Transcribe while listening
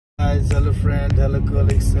guys, hello friend, hello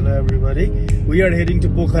colleagues, hello everybody. We are heading to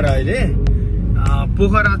Pokhara.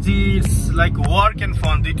 Pokhara is like work and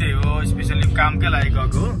fun दुईटै हो, especially कामकै लागि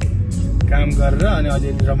गएको काम गरेर अनि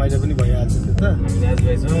अहिले रमाइलो पनि भइहाल्छ त्यो त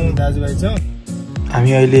दाजुभाइ छौं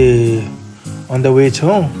हामी अहिले on the way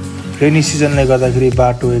छौं रेनी सिजनले गर्दाखेरि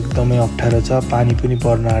बाटो एकदमै अप्ठ्यारो छ पानी पनि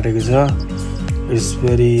पर्न आँटेको छ It's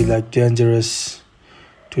very like dangerous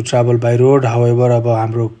to travel by road however अब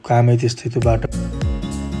हाम्रो कामै त्यस्तै त्यो बाटो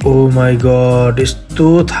Oh my god यस्तो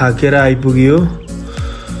थाकेर आइपुग्यो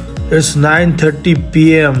It's 9:30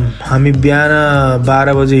 PM हामी बिहान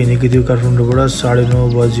 12 बजे हिँडेको थियो काठमाडौँबाट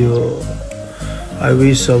 9:30 बज्यो I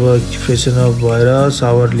wish अब फ्रेशन अप भएर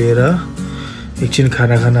शावर लिएर एकछिन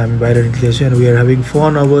खाना खान हामी बाहिर निक्लेछौं and we are having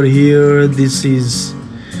fun over here This is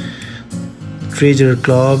Treasure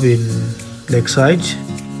Club in Lakeside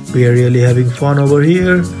We are really having fun over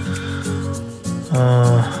here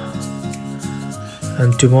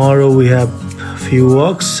and tomorrow we have few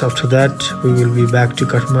walks after that we will be back to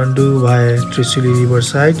Kathmandu via Trisuli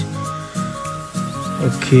riverside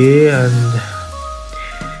okay and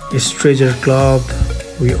it's Treasure Club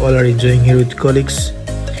we all are enjoying here with colleagues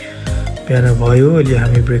बिहान भयो अहिले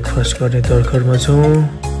हामी breakfast गर्ने तर्खरमा छौं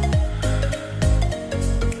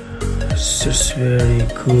It's very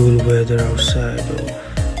cool weather outside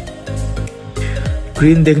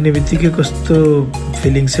green देख्ने बित्तिकै कस्तो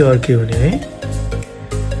feeling चाहिँ अर्कै हुने है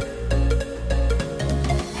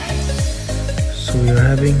So we are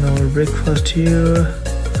having our breakfast here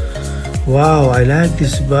Wow I like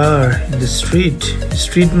this bar in the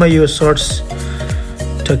street ma यो shots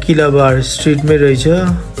tequila bar street mai रहेछ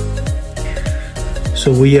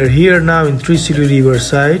So we are here now in Trisuli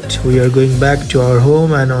riverside we are going back to our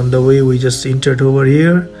home and on the way we just entered over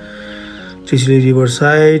here Trisuli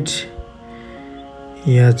riverside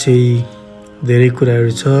यहाँ चाहिँ धेरै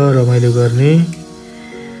कुराहरु छ रमाइलो गर्ने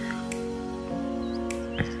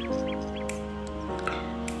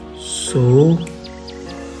So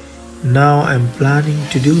now I'm planning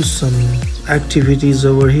to do some activities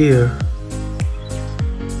over here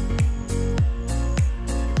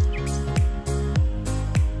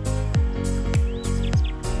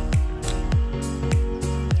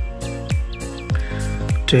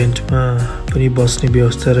tent ma पनि बस्ने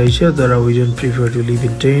व्यवस्था रहेछ तर we don't prefer to live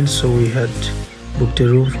in tent so we had booked a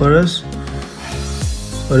room for us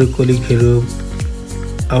अरु कोलिगहरु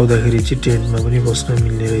आउँदाखेरि चाहिँ टेन्टमा पनि बस्न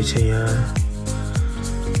मिल्ने रहेछ यहाँ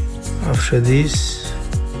after this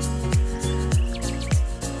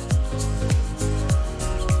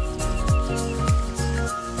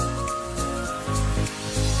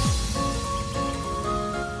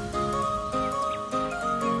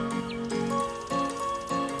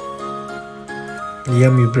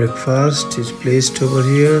Yummy breakfast is placed over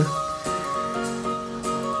here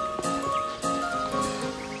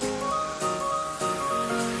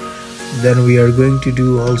Then we are going to do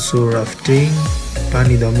also rafting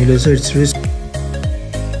Pani dhamilo cha it's risk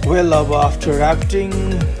Well after rafting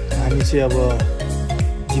हामी चाहिँ अब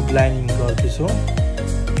zip lining गर्दैछौं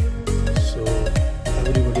So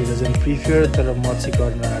everybody doesn't prefer तर म चाहिँ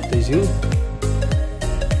गर्न आँट्दै छु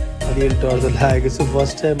अलिअलि डर त लागेको छ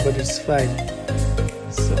first time but it's fine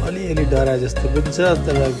So अलिअलि डरा जस्तो पनि छ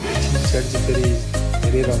तर एकछिन चाहिँ फेरि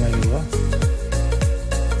धेरै रमाइलो भयो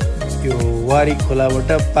यो वारी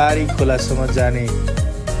खोलाबाट पारी खोलासम्म जाने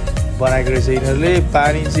बनाएको रहेछ यिनीहरुले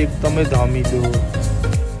पानी चाहिँ एकदमै धमिलो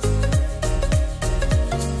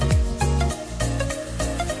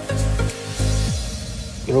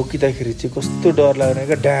रोकिदाखेरि चाहिँ कस्तो डर लाग्ने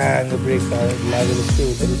के डाङ ब्रेक लाग्यो जस्तो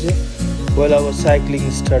हुँदै रहेछ पहिला अब साइक्लिङ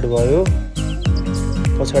स्टार्ट भयो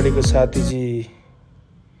पछाडीको साथी चाहिँ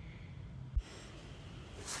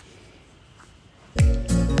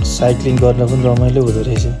साइक्लिङ गर्न पनि रमाइलो हुँदै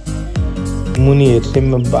रहेछ मुनि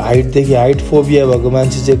हेर्ने हाइट देखि हाइट फोबिया भएको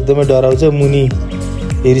मान्छे चाहिँ एकदमै डराउँछ मुनि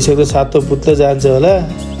हेरिसक्दा सातो पुत्लो जान्छ होला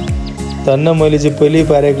धन्न मैले चाहिँ पहिल्यै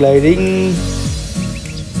प्याराग्लाइडिङ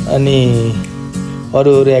अनि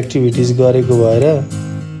अरु एक्टिभिटीज गरेको भएर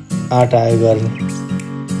आँट आयो गर्ने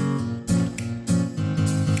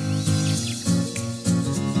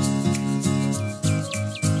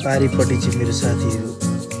पारीपट्टि चाहिँ मेरो साथीहरु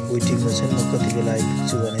वेटिङमा छन् म कति बेला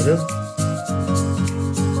आइपुग्छु भनेर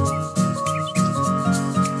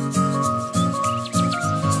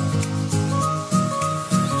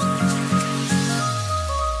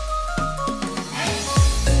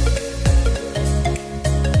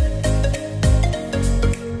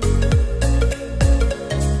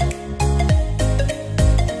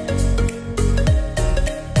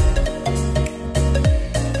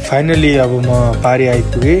Finally अब म पारी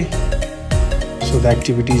आइपुगे So the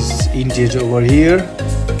activities ended over here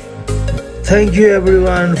Thank you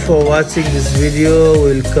everyone for watching this video.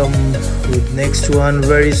 We'll come with next one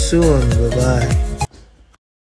very soon. Bye bye.